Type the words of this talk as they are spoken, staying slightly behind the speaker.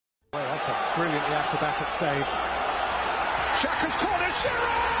Brilliantly acrobatic save. Xhaka's corner,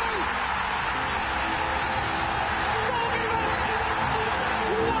 Giroud!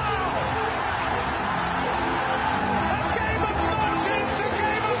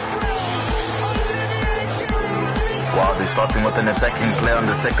 Wow, they're starting with an attacking play on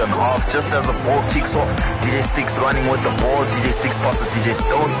the second half. Just as the ball kicks off, DJ Sticks running with the ball. DJ Sticks passes DJ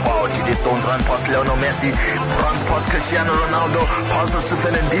Stones. Wow, DJ Stones run past Lionel Messi. Runs past Cristiano Ronaldo. Passes to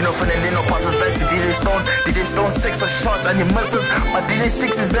Fernandinho. Fernandinho passes back to DJ Stones. DJ Stones takes a shot and he misses. But DJ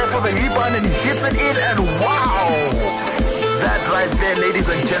Sticks is there for the rebound and he hits it in. And wow! That right there, ladies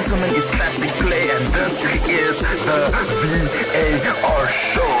and gentlemen, is classic play. And this is the VAR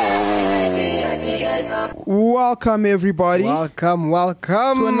show. Welcome everybody. Welcome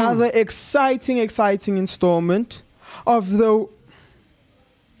to another exciting installment of the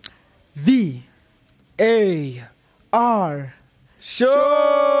VAR show.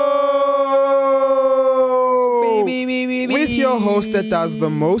 Baby. With your host that does the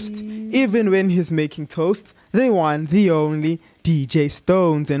most, even when he's making toast, the one, the only DJ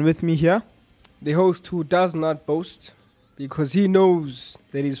Stones. And with me here, the host who does not boast because he knows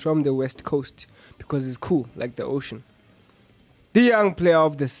that he's from the West Coast. Because it's cool, like the ocean. The young player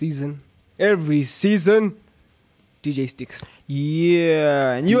of the season, every season, DJ Sticks.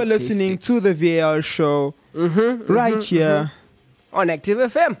 Yeah, and you are listening to the VAR show right here on Active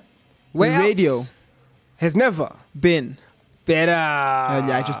FM. Where radio has never been better.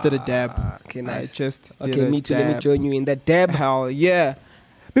 Yeah, I just did a dab. Okay, nice. Me too. Let me join you in that dab. Hell yeah.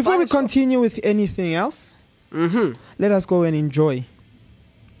 Before we continue with anything else, let us go and enjoy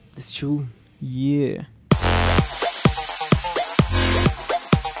this tune. Yeah.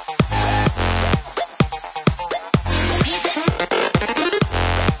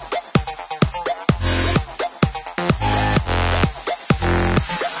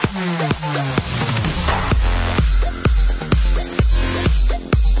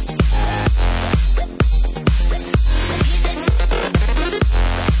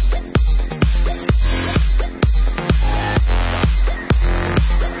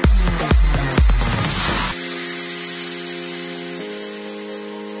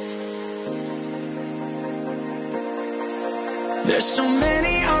 There's so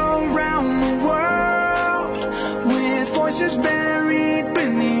many around the world with voices buried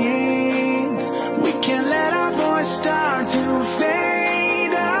beneath. We can't let our voice start to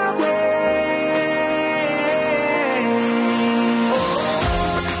fade away.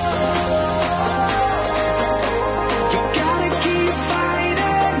 You gotta keep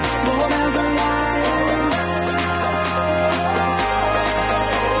fighting, bold as a lion.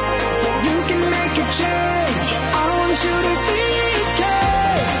 But you can make a change. I want you to be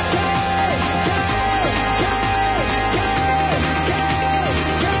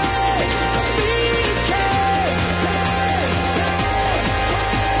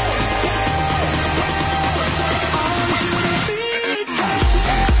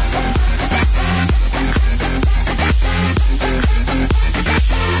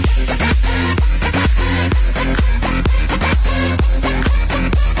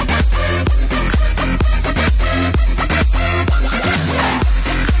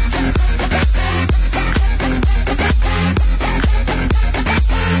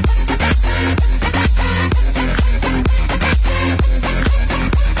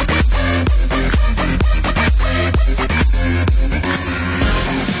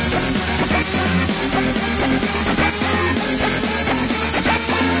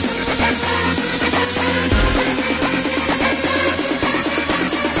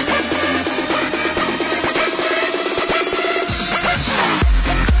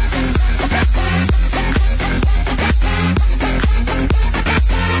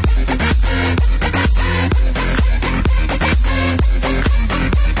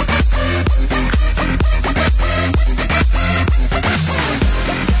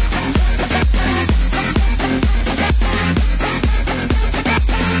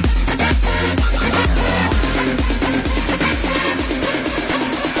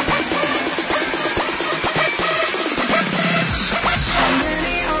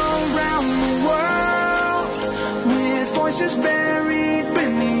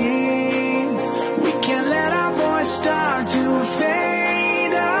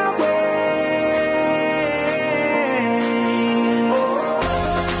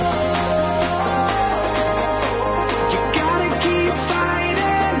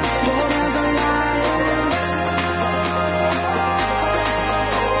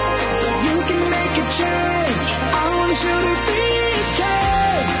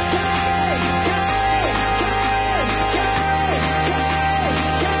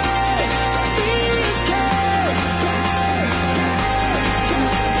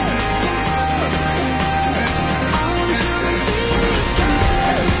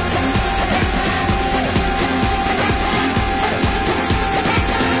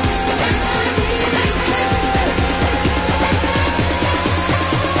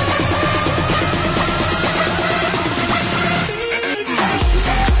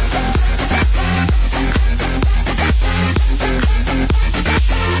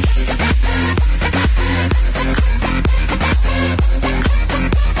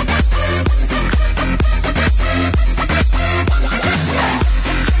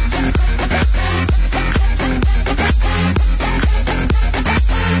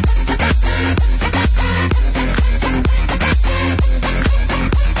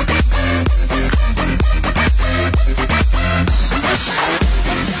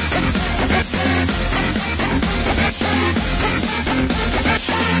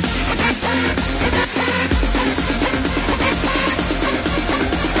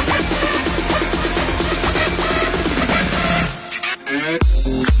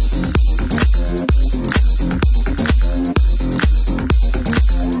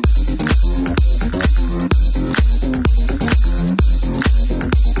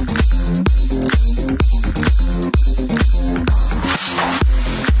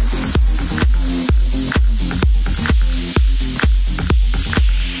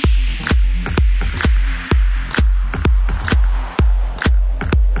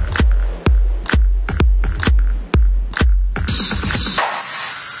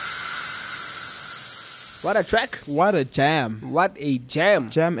What a track. What a jam. What a jam.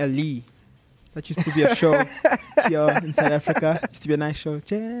 Jam Ali. That used to be a show here in South Africa. Used to be a nice show.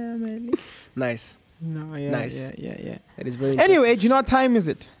 Jam Ali. Nice. No, yeah, Nice. yeah. That is very Anyway, do you know what time is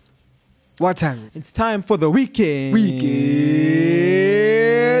it? what time? It's time for the weekend. Weekend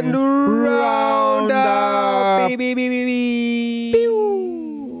roundup. Baby.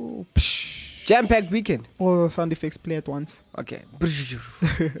 Pew. Psh. Jam-packed weekend. All the sound effects play at once. Okay.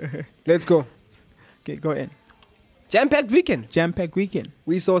 Let's go. Okay, go in. Jam-packed weekend. Jam-packed weekend.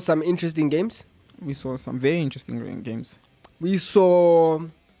 We saw some interesting games. We saw some very interesting games. We saw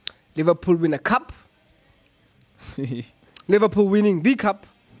Liverpool win a cup. Liverpool winning the cup.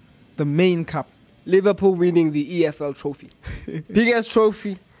 The main cup. Liverpool winning the EFL trophy. Biggest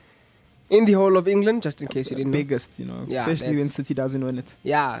trophy in the whole of England, just in case you didn't know. Biggest, you know, Yeah, especially when that's- City doesn't win it.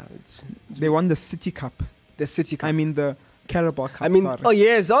 Yeah, it's They won the City Cup. the City Cup. I mean the Carabao Cup. I mean, sorry.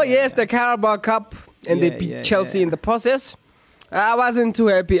 yes, the Carabao Cup, and Yeah, they beat yeah, Chelsea yeah. in the process. I wasn't too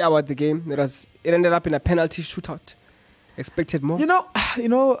happy about the game. It ended up in a penalty shootout. Expected more. You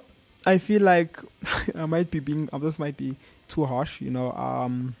know, I feel like this might be too harsh,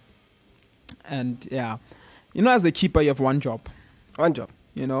 and yeah, as a keeper, you have one job, One job,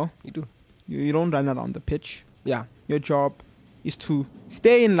 you know, you do. you don't run around the pitch. Yeah. Your job is to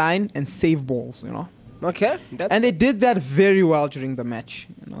stay in line and save balls, Okay. and they did that very well during the match.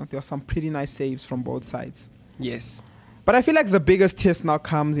 There were some pretty nice saves from both sides. Yes. But I feel like the biggest test now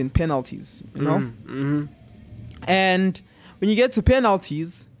comes in penalties, Mm-hmm. and when you get to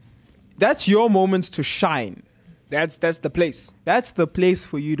penalties, that's your moment to shine. That's the place. That's the place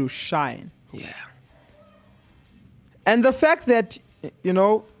for you to shine. Yeah. And the fact that,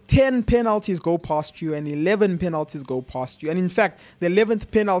 10 penalties go past you and 11 penalties go past you. And in fact, the 11th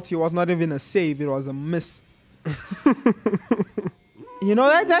penalty was not even a save, it was a miss.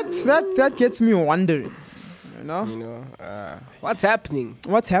 That gets me wondering, What's happening?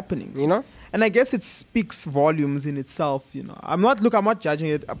 What's happening? And I guess it speaks volumes in itself, I'm not judging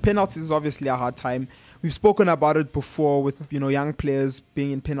it. Penalties is obviously a hard time. We've spoken about it before with young players being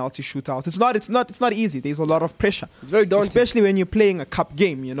in penalty shootouts. It's not easy. There's a lot of pressure. It's very daunting. Especially when you're playing a cup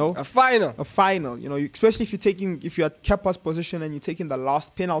game, A final. A final, especially if you're at Kepa's position and you're taking the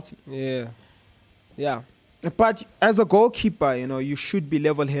last penalty. Yeah. Yeah. But as a goalkeeper, you should be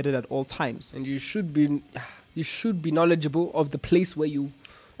level-headed at all times. And you should be knowledgeable of the place where you,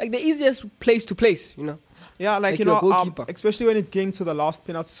 like the easiest place to place, Yeah, Like you're a goalkeeper. especially when it came to the last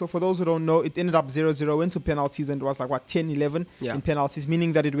penalty. So for those who don't know, it ended up 0-0, went to penalties, and it was 10-11 Yeah. in penalties,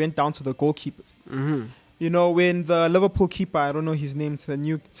 meaning that it went down to the goalkeepers. Mm-hmm. When the Liverpool keeper, I don't know his name,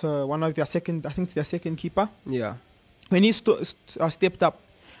 one of their second keeper, Yeah. when he stepped up,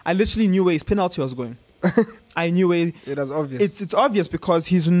 I literally knew where his penalty was going. I knew where. It was obvious. It's obvious because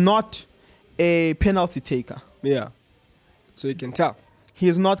he's not a penalty taker. Yeah. So you can tell. He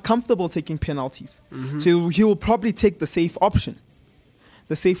is not comfortable taking penalties. Mm-hmm. So he will probably take the safe option.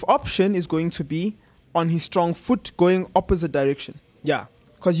 The safe option is going to be on his strong foot going opposite direction. Yeah.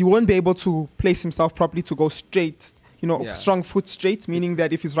 Because he won't be able to place himself properly to go straight, Yeah. strong foot straight, meaning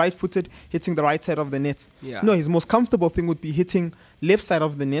that if he's right-footed, hitting the right side of the net. Yeah. No, his most comfortable thing would be hitting left side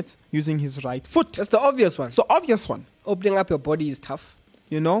of the net using his right foot. That's the obvious one. It's the obvious one, Opening up your body is tough.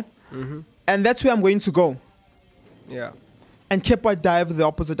 Mm-hmm. And that's where I'm going to go. Yeah. And Kepa dived the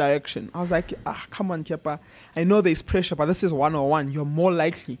opposite direction. I was like, come on, Kepa. I know there's pressure, but this is 101. You're more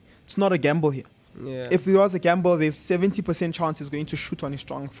likely. It's not a gamble here. Yeah. If there was a gamble, there's 70% chance he's going to shoot on his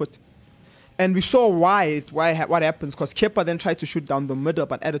strong foot. And we saw what happens, because Kepa then tried to shoot down the middle,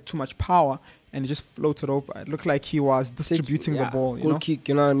 but added too much power, and it just floated over. It looked like he was distributing the ball. Goal kick,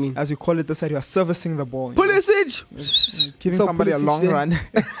 you know what I mean? As we call it this side, he was servicing the ball. Pulisic! Giving So somebody a Pulisic long then. run.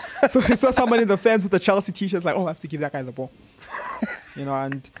 So he saw somebody in the fans with the Chelsea t-shirts like, I have to give that guy the ball.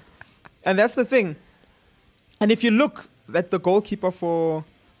 And that's the thing. And if you look at the goalkeeper for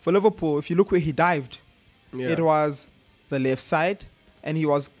Liverpool, if you look where he dived, Yeah. it was the left side, and he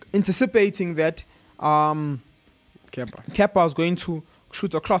was anticipating that Kepa. Kepa was going to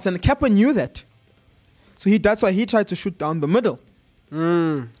shoot across, and Kepa knew that. So that's why he tried to shoot down the middle,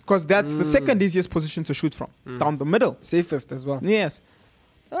 because that's the second easiest position to shoot from, down the middle. Safest as well. Yes.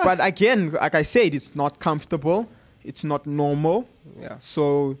 But again, like I said, it's not comfortable. It's not normal. Yeah.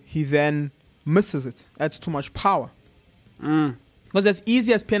 So he then misses it. Adds too much power. Mm. Because as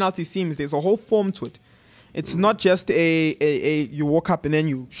easy as penalty seems, there's a whole form to it. It's not just a you walk up and then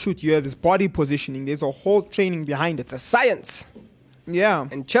you shoot. You have this body positioning. There's a whole training behind it. It's a science. Yeah.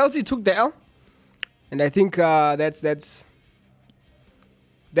 And Chelsea took the L. And I think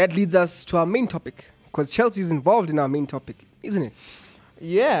that leads us to our main topic. Because Chelsea is involved in our main topic, isn't it?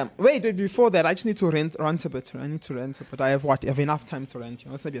 Yeah. Wait, before that, I just need to rant a bit. I need to rant a bit. I have enough time to rant. It's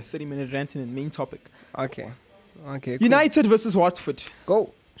going to be a 30-minute rant in the main topic. Okay. Cool. United versus Watford.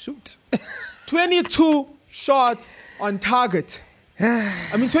 Go. Shoot. 22 shots on target.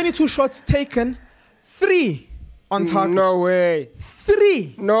 22 shots taken, 3 on target. No way.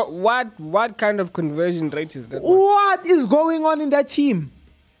 3. No. What kind of conversion rate is that? What is going on in that team?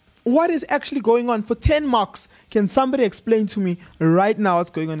 What is actually going on? For 10 marks, can somebody explain to me right now what's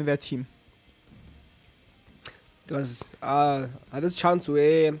going on in that team? There was this chance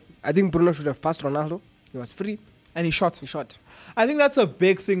where I think Bruno should have passed Ronaldo. He was free. And he shot. He shot. I think that's a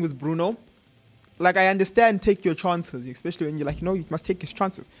big thing with Bruno. Like, I understand take your chances, especially when you're like, you must take his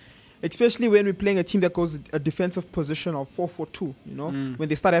chances. Especially when we're playing a team that goes a defensive position of 4-4-2, When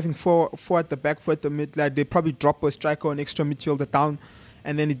they start having four at the back, 4 at the mid, like they probably drop a striker or an extra midfielder down,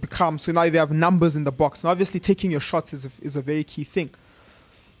 and then it becomes, so now they have numbers in the box. Now, obviously, taking your shots is a very key thing.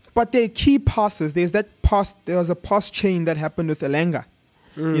 But the key passes, there was a pass chain that happened with Elanga,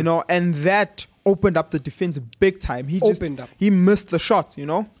 and that opened up the defense big time. He missed the shot, He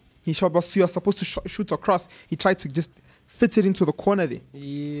was supposed to shoot across. He tried to just fit it into the corner there.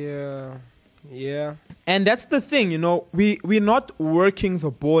 Yeah. And that's the thing, we're not working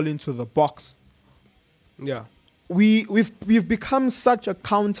the ball into the box. Yeah. We've become such a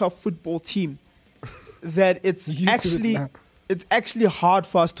counter football team that it's actually hard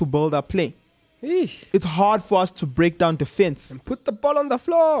for us to build our play. Eesh. It's hard for us to break down defense. And put the ball on the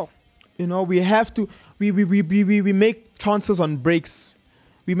floor. We have to we make chances on breaks.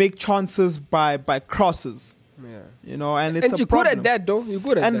 We make chances by crosses. Yeah. And it's and a you're problem. good at that, though. You're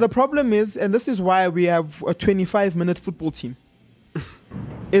good at that. And the problem is, and this is why we have a 25-minute football team,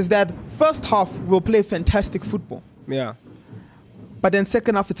 is that first half we'll play fantastic football. Yeah. But then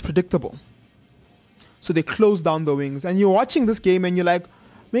second half it's predictable. So they close down the wings. And you're watching this game and you're like,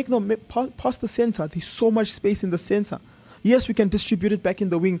 pass the center. There's so much space in the center. Yes, we can distribute it back in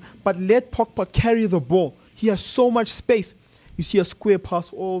the wing, but let Pogba carry the ball. He has so much space. You see a square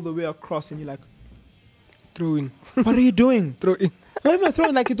pass all the way across and you're like, throw in. what are you doing? Throw in. Not even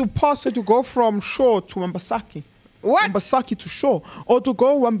throwing, like to pass it to go from Shaw to Wambasaki. What? Wambasaki to Shaw. Or to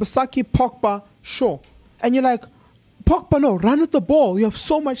go Wambasaki, Pogba, Shaw. And you're like, Pogba, no, run with the ball. You have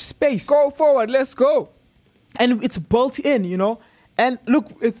so much space. Go forward. Let's go. And it's built in, And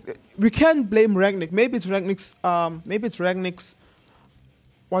look, we can't blame Rangnick. Maybe it's Rangnick's,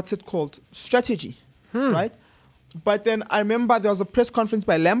 what's it called? Strategy, right? But then I remember there was a press conference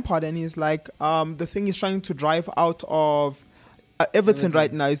by Lampard, and he's like, the thing he's trying to drive out of Everton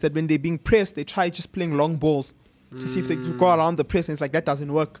right now is that when they're being pressed, they try just playing long balls to see if they can go around the press, and it's like, that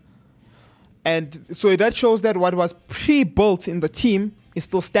doesn't work. And so that shows that what was pre-built in the team is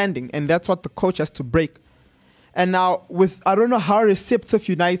still standing, and that's what the coach has to break. And now, I don't know how receptive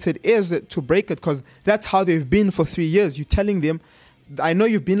United is to break it, because that's how they've been for 3 years. You're telling them, I know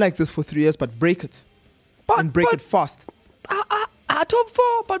you've been like this for 3 years, but break it. And break it fast. Top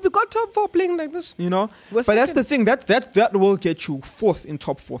 4, but we got top 4 playing like this. But that's the thing. That will get you 4th in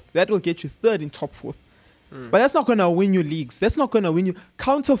top 4th. That will get you 3rd in top 4th. But that's not going to win you leagues. That's not going to win you.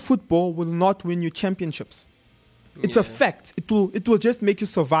 Counter football will not win you championships. It's a fact. It will just make you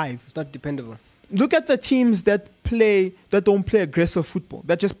survive. It's not dependable. Look at the teams that don't play aggressive football,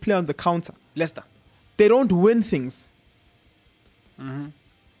 that just play on the counter. Leicester. They don't win things.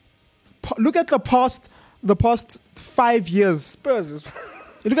 Look at the past 5 years. Spurs.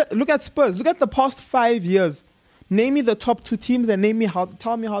 Look at Spurs. Look at the past 5 years. Name me the top 2 teams and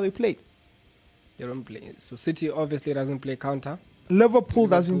tell me how they play. They don't play. So City obviously doesn't play counter. Liverpool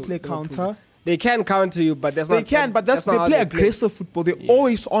doesn't play counter. They can counter you, but they play aggressive football. They're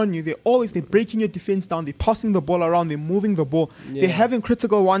always on you. They're breaking your defense down. They're passing the ball around. They're moving the ball. They're having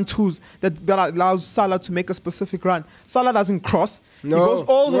critical 1-2s that allows Salah to make a specific run. Salah doesn't cross. No. He goes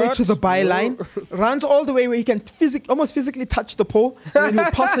all the way to the byline, runs all the way where he can almost physically touch the pole, and then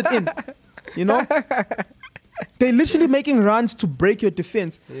he'll pass it in. They're literally making runs to break your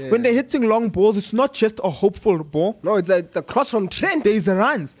defense. Yeah. When they're hitting long balls, it's not just a hopeful ball. No, it's a cross from Trent. There's a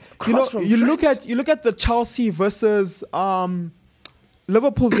runs. You look at the Chelsea versus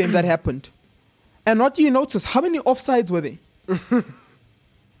Liverpool game that happened, and what do you notice? How many offsides were they?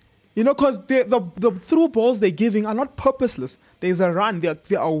 Because the through balls they're giving are not purposeless. There's a run. They're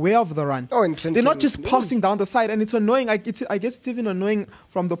aware of the run. Oh, and Trent they're not just passing down the side, and it's annoying. I guess it's even annoying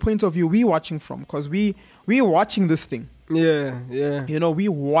from the point of view we're watching from, because we're watching this thing. Yeah.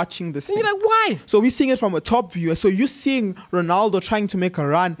 We're watching this thing. You're like, why? So we're seeing it from a top view. So you're seeing Ronaldo trying to make a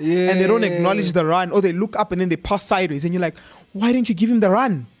run, and they don't acknowledge the run, or they look up and then they pass sideways, and you're like, why didn't you give him the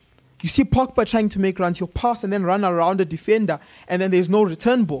run? You see Pogba trying to make runs. He'll pass and then run around a defender, and then there's no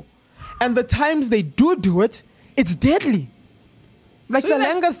return ball. And the times they do it, it's deadly. Like the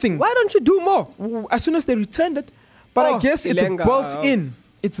Langer thing. Why don't you do more? As soon as they returned it. But I guess it's Ilenga, built in.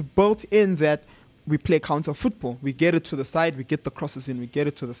 It's built in that we play counter football. We get it to the side, we get the crosses in. We get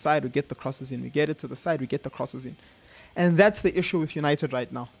it to the side, we get the crosses in. We get it to the side, we get the crosses in. And that's the issue with United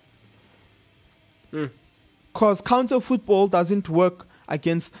right now. Because counter football doesn't work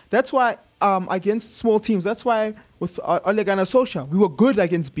against... That's why against small teams, that's why with Ole Gunnar Solskjaer, we were good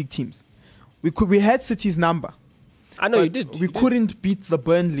against big teams. We had City's number. I know But you did. We couldn't beat the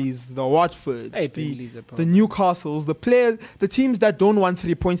Burnleys, the Watfords, Hey, Burnley's a the problem. Newcastles, the teams that don't want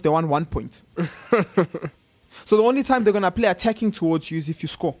 3 points, they want 1 point. So the only time they're going to play attacking towards you is if you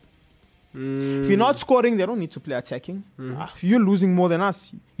score. If you're not scoring, they don't need to play attacking. You're losing more than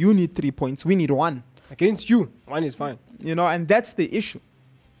us. You need 3 points. We need 1. Against you, 1 is fine. You know, and that's the issue.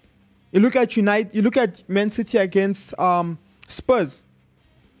 You look at United, you look at Man City against Spurs.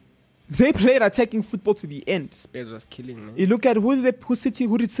 They played attacking football to the end. Spurs was killing, man. You look at who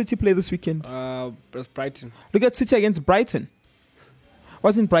did City play this weekend? It was Brighton. Look at City against Brighton.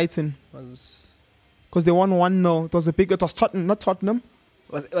 Wasn't Brighton? Because they won 1-0. It was Tottenham, not Tottenham.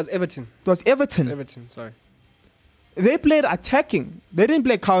 It was Everton. It was Everton. Everton, sorry. They played attacking. They didn't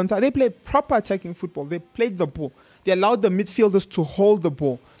play counter. They played proper attacking football. They played the ball. They allowed the midfielders to hold the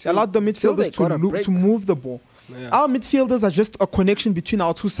ball. They allowed the till they got a midfielders break. to move the ball. Yeah. Our midfielders are just a connection between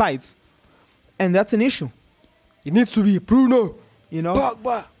our two sides. And that's an issue. It needs to be Bruno. You know?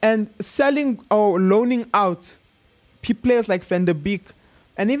 Pogba. And selling or loaning out players like Van der Beek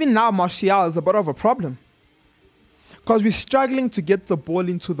and even now Martial is a bit of a problem. Because we're struggling to get the ball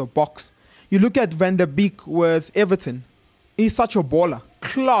into the box. You look at Van der Beek with Everton. He's such a baller.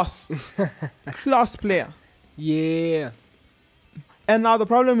 Class. Class player. Yeah. And now the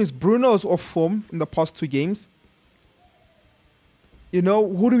problem is Bruno's off form in the past 2 games. You know,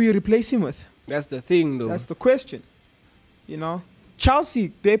 who do we replace him with? That's the thing, though. That's the question. You know,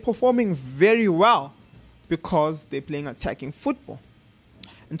 Chelsea, they're performing very well because they're playing attacking football.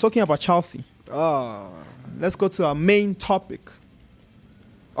 And talking about Chelsea, let's go to our main topic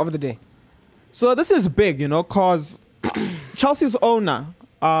Of the day. So this is big, you know, because Chelsea's owner,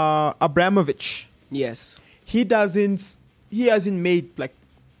 Abramovich, Yes. he hasn't made like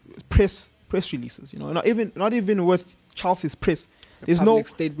press releases, you know, not even with Chelsea's press. There's Public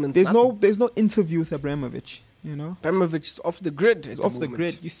statements. there's no interview with Abramovich, you know. Abramovich is off the grid. He's off the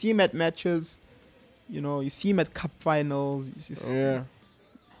grid. You see him at matches, you know, you see him at cup finals. Yeah.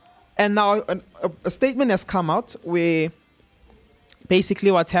 And now a statement has come out where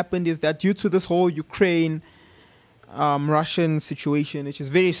basically what's happened is that due to this whole Ukraine Russian situation, which is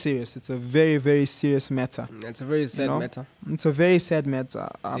very serious, it's a very, very serious matter. It's a very sad know? matter. It's a very sad matter.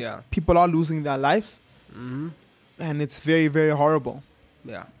 Yeah. People are losing their lives, Mm-hmm. and it's very, very horrible.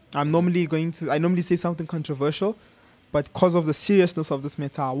 Yeah. I normally say something controversial, but because of the seriousness of this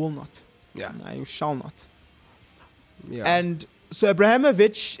matter, I will not. Yeah. I shall not. Yeah. And so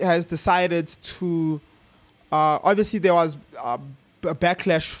Abramovich has decided to. Obviously, there was a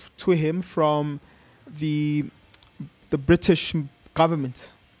backlash to him from the British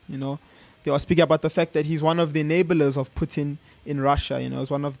government. You know, they were speaking about the fact that he's one of the enablers of Putin in Russia. You know, he's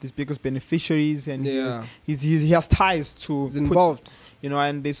one of his biggest beneficiaries, and Yeah. he has ties to. He's involved. You know,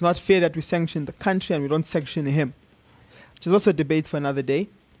 and it's not fair that we sanction the country and we don't sanction him, which is also a debate for another day.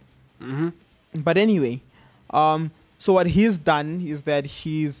 Mm-hmm. But anyway, so what he's done is that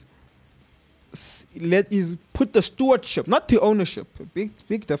he's put the stewardship, not the ownership, a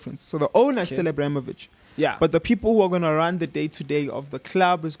big difference. So the owner is Okay. still Abramovich, Yeah. but the people who are going to run the day-to-day of the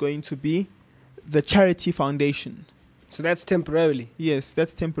club is going to be the charity foundation. So that's temporarily. Yes,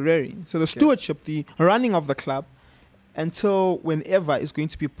 that's temporary. So the stewardship, the running of the club, until whenever is going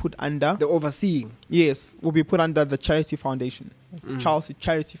to be put under, The overseeing. yes, will be put under the charity foundation, Mm. Chelsea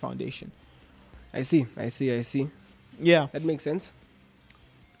Charity Foundation. I see. Yeah. That makes sense.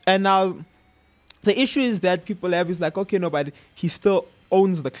 And now, the issue is that people have is like, okay, no, but he still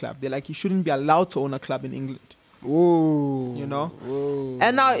owns the club. They're like, he shouldn't be allowed to own a club in England. Whoa. You know? Whoa.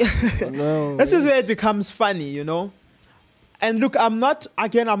 And now, No. this is where it becomes funny, you know? And look, I'm not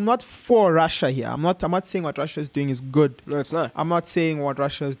for Russia here. I'm not saying what Russia is doing is good. No, it's not. I'm not saying what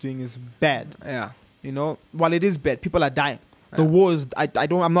Russia is doing is bad. Yeah. You know, while it is bad, people are dying. The Yeah. war is,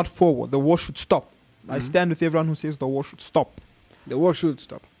 I'm not for war. The war should stop. I Mhm. stand with everyone who says the war should stop. The war should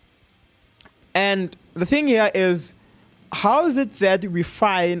stop. And the thing here is, how is it that we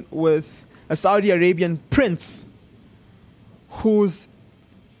find with a Saudi Arabian prince who's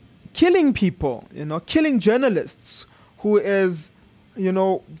killing people, you know, killing journalists, who is, you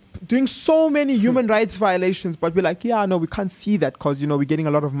know, doing so many human rights violations, but we're like, yeah, no, we can't see that because, you know, we're getting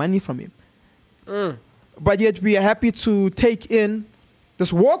a lot of money from him. But yet we are happy to take in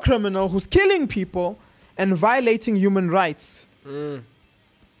this war criminal who's killing people and violating human rights. You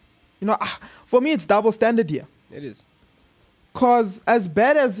know, for me, it's double standard here. It is. Because as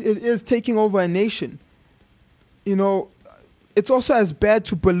bad as it is taking over a nation, you know, it's also as bad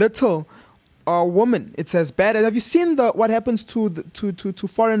to belittle a woman. It's as bad as, have you seen what happens to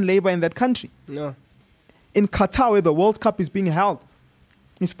foreign labor in that country? No. In Qatar, where the World Cup is being held.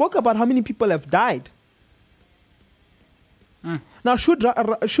 We spoke about how many people have died. Now, should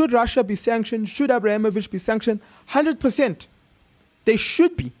Russia be sanctioned? Should Abramovich be sanctioned? 100%. They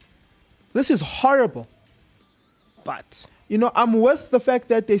should be. This is horrible. But You know, I'm with the fact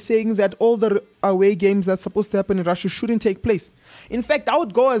that they're saying that all the away games that's supposed to happen in Russia shouldn't take place. In fact, I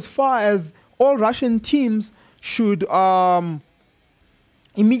would go as far as all Russian teams should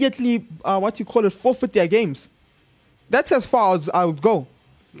immediately, forfeit their games. That's as far as I would go.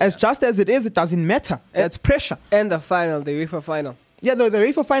 As just as it is, it doesn't matter. That's pressure. And the UEFA final. Yeah, no, the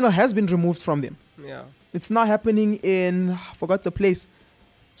UEFA final has been removed from them. Yeah. It's not happening in, I forgot the place.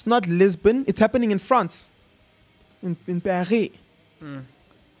 It's not Lisbon. It's happening in France. In Paris. And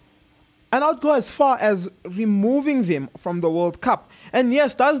I'd go as far as removing them from the World Cup. And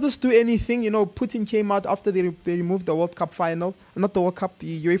yes, does this do anything? You know, Putin came out after they removed the World Cup finals. Not the World Cup,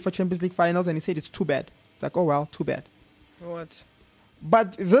 the UEFA Champions League finals. And he said it's too bad. Like, oh well, too bad. What?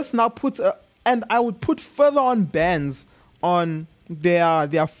 But this now puts, and I would put further on bans on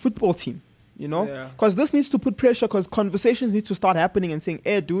their football team, you know, because this needs to put pressure. Because conversations need to start happening and saying,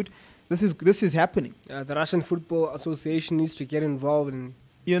 "Hey, dude, this is happening." The Russian Football Association needs to get involved, and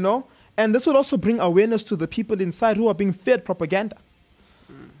you know, and this will also bring awareness to the people inside who are being fed propaganda.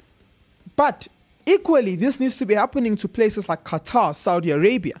 But equally, this needs to be happening to places like Qatar, Saudi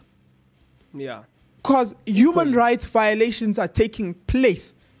Arabia. Yeah. Because human rights violations are taking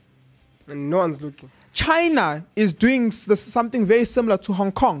place. And no one's looking. China is doing something very similar to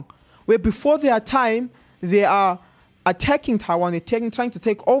Hong Kong, where before their time, they are attacking Taiwan. They're trying to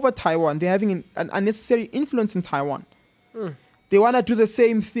take over Taiwan. They're having an unnecessary influence in Taiwan. They want to do the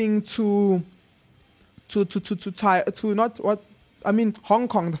same thing to Hong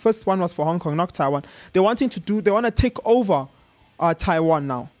Kong. The first one was for Hong Kong, not Taiwan. They want to take over Taiwan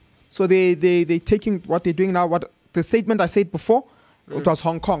now. So they taking what they're doing now. What the statement I said before, it was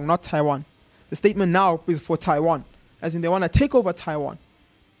Hong Kong, not Taiwan. The statement now is for Taiwan, as in they want to take over Taiwan,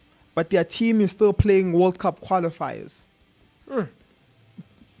 but their team is still playing World Cup qualifiers.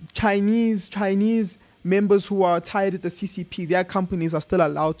 Chinese members who are tied at the CCP, their companies are still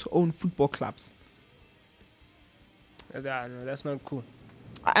allowed to own football clubs. No, that's not cool.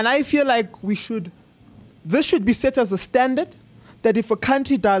 And I feel like this should be set as a standard. That if a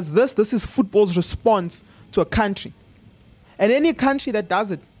country does this is football's response to a country. And any country that does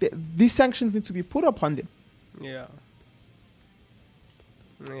it, these sanctions need to be put upon them. Yeah.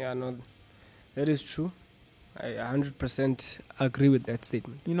 Yeah, no, that is true. I 100% agree with that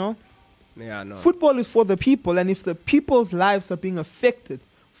statement. You know? Yeah, no. Football is for the people, and if the people's lives are being affected,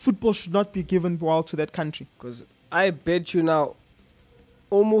 football should not be given well to that country. Because I bet you now,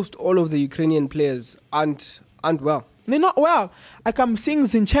 almost all of the Ukrainian players aren't well. They're not well. Like I'm seeing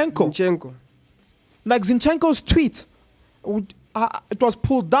Zinchenko. Like Zinchenko's tweet, it was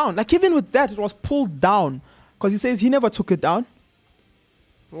pulled down. Like even with that, it was pulled down because he says he never took it down.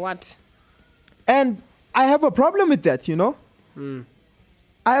 What? And I have a problem with that, you know.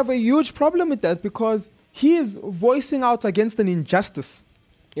 I have a huge problem with that because he is voicing out against an injustice.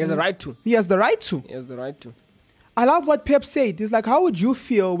 He has a right to. He has the right to. He has the right to. I love what Pep said. He's like, how would you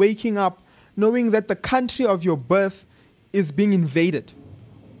feel waking up knowing that the country of your birth is being invaded?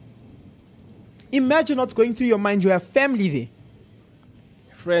 Imagine what's going through your mind. You have family there.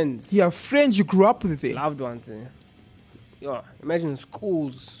 Friends. You have friends you grew up with there. Loved ones there. Yeah, imagine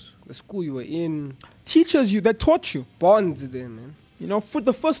schools. The school you were in. Teachers that taught you. Bonds there, man. You know,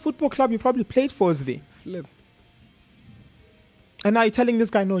 the first football club you probably played for is there. Flip. And now you're telling this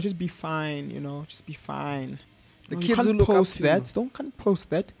guy, no, just be fine, you know, just be fine. The no, kids you who can't look up post to that. you. Can't post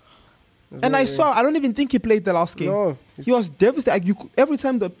that. And I don't even think he played the last game. No. He was devastated. Every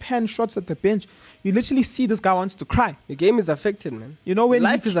time the pen shots at the bench, you literally see this guy wants to cry. The game is affected, man. You know, when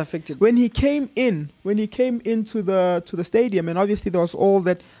life is affected. When he came into the stadium, and obviously there was all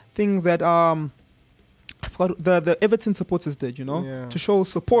that thing that I forgot the Everton supporters did, you know, to show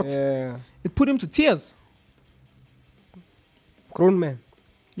support. Yeah. It put him to tears. Grown man.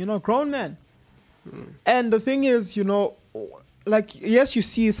 You know, grown man. And the thing is, you know, like, yes, you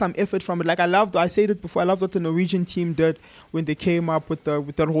see some effort from it. Like, I said it before, I loved what the Norwegian team did when they came up with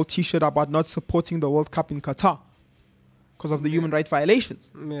the whole T-shirt about not supporting the World Cup in Qatar because of the human rights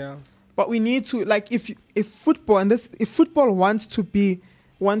violations. Yeah. But we need to, like, if football wants to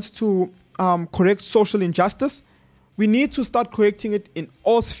correct social injustice, we need to start correcting it in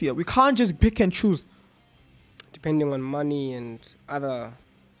all sphere. We can't just pick and choose. Depending on money and other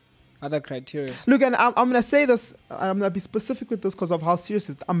criteria. Look, and I'm gonna say this. I'm gonna be specific with this because of how serious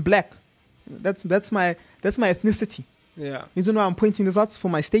it is. I'm black. That's my ethnicity. Yeah. Reason why I'm pointing this out for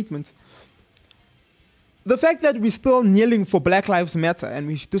my statement. The fact that we're still kneeling for Black Lives Matter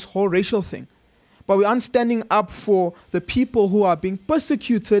and this whole racial thing, but we aren't standing up for the people who are being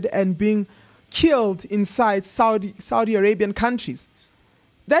persecuted and being killed inside Saudi Arabian countries.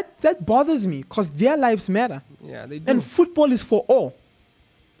 That bothers me because their lives matter. Yeah, they do. And football is for all.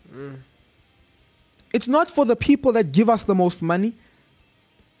 It's not for the people that give us the most money.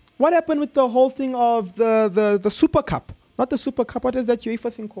 What happened with the whole thing of the Super Cup? Not the Super Cup, what is that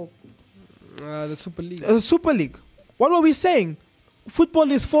UEFA thing called? The Super League. The Super League. What were we saying? Football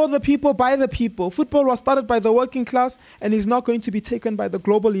is for the people, by the people. Football was started by the working class and is not going to be taken by the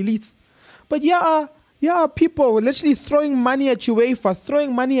global elites. But people literally throwing money at UEFA,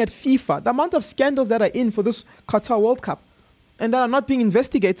 throwing money at FIFA. The amount of scandals that are in for this Qatar World Cup and that are not being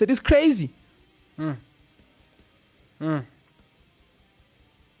investigated is crazy.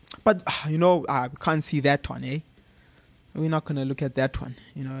 But, we can't see that one, eh? We're not going to look at that one.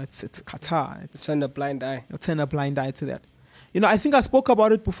 It's Qatar. Turn a blind eye. Turn a blind eye to that. I think I spoke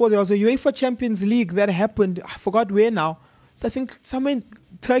about it before. There was a UEFA Champions League that happened. I forgot where now. So I think somewhere in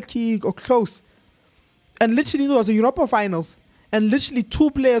Turkey or close. And literally there was a Europa Finals. And literally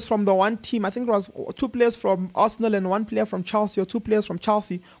 2 players from the one team, I think it was 2 players from Arsenal and 1 player from Chelsea, or 2 players from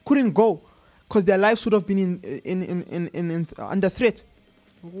Chelsea, couldn't go because their lives would have been in under threat.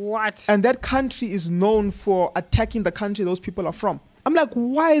 What? And that country is known for attacking the country those people are from. I'm like,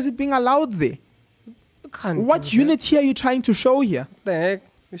 why is it being allowed there? What unity are you trying to show here? What the heck?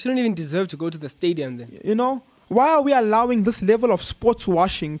 You shouldn't even deserve to go to the stadium then. Why are we allowing this level of sports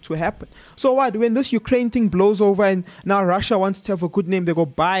washing to happen? So what? When this Ukraine thing blows over and now Russia wants to have a good name, they go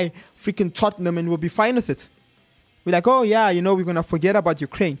buy freaking Tottenham and we'll be fine with it. We're like, oh yeah, we're going to forget about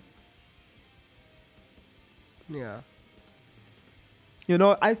Ukraine. Yeah.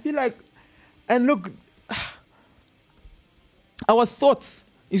 I feel like, and look, our thoughts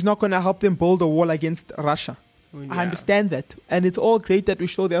is not going to help them build a wall against Russia. Yeah. I understand that. And it's all great that we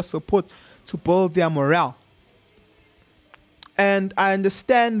show their support to build their morale. And I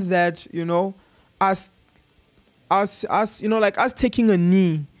understand that, us taking a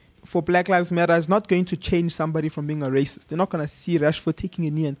knee for Black Lives Matter is not going to change somebody from being a racist. They're not going to see Rashford taking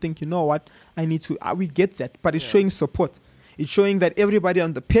a knee and think, you know what, I need to, we get that. But it's showing support. It's showing that everybody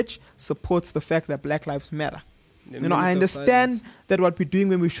on the pitch supports the fact that Black Lives Matter. I understand that what we're doing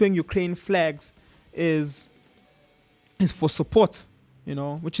when we're showing Ukraine flags is for support,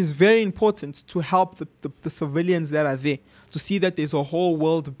 which is very important to help the civilians that are there, to see that there's a whole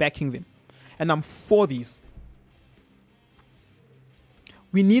world backing them. And I'm for these.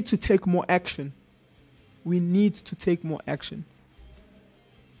 We need to take more action. We need to take more action.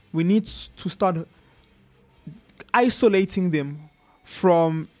 We need to start isolating them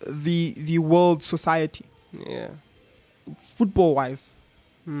from the world society. Yeah. Football-wise.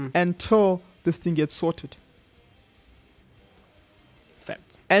 Until this thing gets sorted.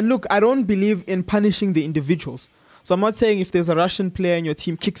 Fact. And look, I don't believe in punishing the individuals. So I'm not saying if there's a Russian player in your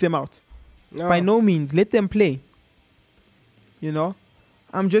team, kick them out. No. By no means. Let them play.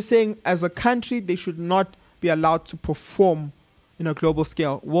 I'm just saying, as a country, they should not be allowed to perform in a global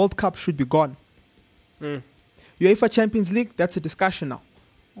scale. World Cup should be gone. UEFA Champions League, that's a discussion now.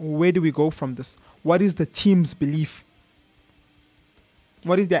 Where do we go from this? What is the team's belief?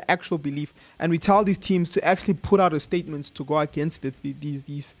 What is their actual belief? And we tell these teams to actually put out a statement to go against it,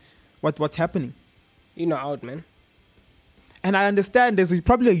 what's happening. Out, man. And I understand there's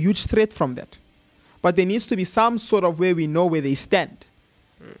probably a huge threat from that. But there needs to be some sort of way we know where they stand.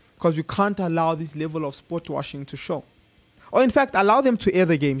 Because we can't allow this level of sport washing to show. Or in fact, allow them to air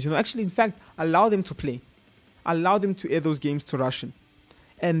the games. Actually, in fact, allow them to play. Allow them to air those games to Russian.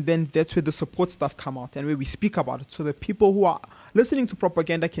 And then that's where the support stuff come out and where we speak about it. So the people who are listening to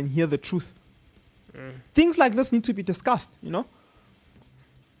propaganda can hear the truth. Things like this need to be discussed, No,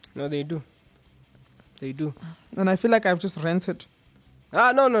 they do. They do. And I feel like I've just ranted.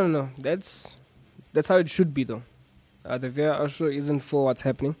 No. That's how it should be, though. The VR show isn't for what's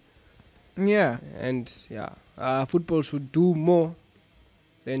happening. Yeah. And football should do more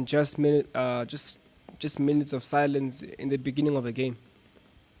than just just minutes of silence in the beginning of a game.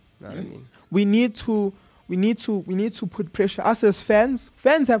 You know what I mean? We need to put pressure. Us as fans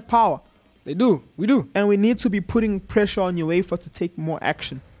have power. They do. We do. And we need to be putting pressure on UEFA to take more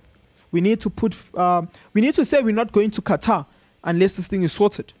action. We need to say we're not going to Qatar unless this thing is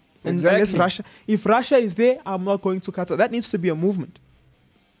sorted. And Exactly. unless Russia, if Russia is there, I'm not going to Qatar. That needs to be a movement.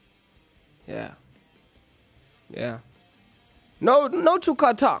 Yeah. Yeah. No to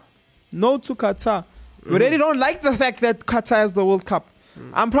Qatar. No to Qatar. We really don't like the fact that Qatar has the World Cup.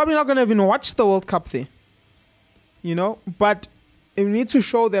 I'm probably not going to even watch the World Cup there. You know, but we need to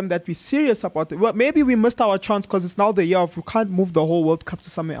show them that we're serious about it. Well, maybe we missed our chance because it's now the year of we can't move the whole World Cup to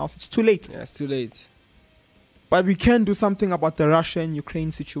somewhere else. It's too late. Yeah, it's too late. But we can do something about the Russia and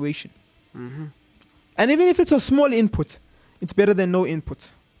Ukraine situation. Mm-hmm. And even if it's a small input, it's better than no input.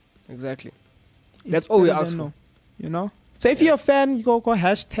 Exactly. It's That's all we better ask than for. no, you know? So if you're a fan, you go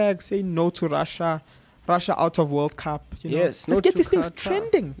hashtag, say no to Russia, Russia out of World Cup. You know? Yes, no Let's get to these things Qatar.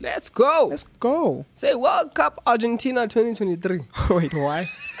 trending. Let's go. Let's go. Say World Cup Argentina 2023. Wait, why?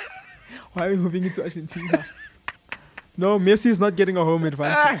 Why are we moving into Argentina? No, Messi is not getting a home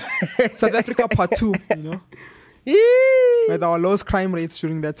advantage. South Africa part 2, you know? With our lowest crime rates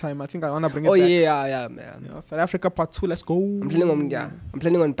during that time. I think I want to bring it Oh back. yeah, man. You know, South Africa part 2, let's go. I'm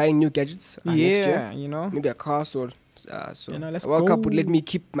planning on buying new gadgets next year. you know? Maybe a car, so You know, let's the World Cup go. would let me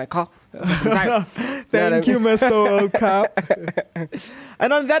keep my car for some time. Thank you, Mr. World Cup.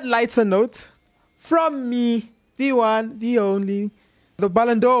 And on that lighter note, from me, the one, the only, the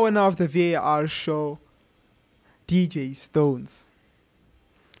Ballon d'Or winner of the VAR show, DJ Stones.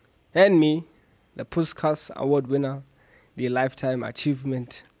 And me, the Puskas Award winner, the Lifetime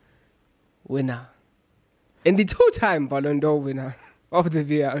Achievement winner, and the two-time Ballon d'Or winner of the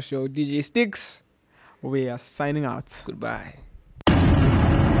VR show, DJ Sticks. We are signing out. Goodbye.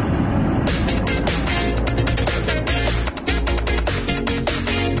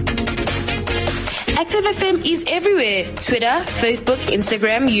 Active FM is everywhere. Twitter, Facebook,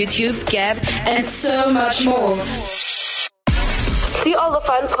 Instagram, YouTube, Gab, and so much more. See all the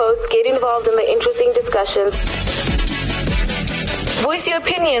fun posts, get involved in the interesting discussions. Voice your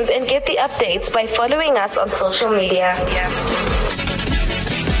opinions and get the updates by following us on social media.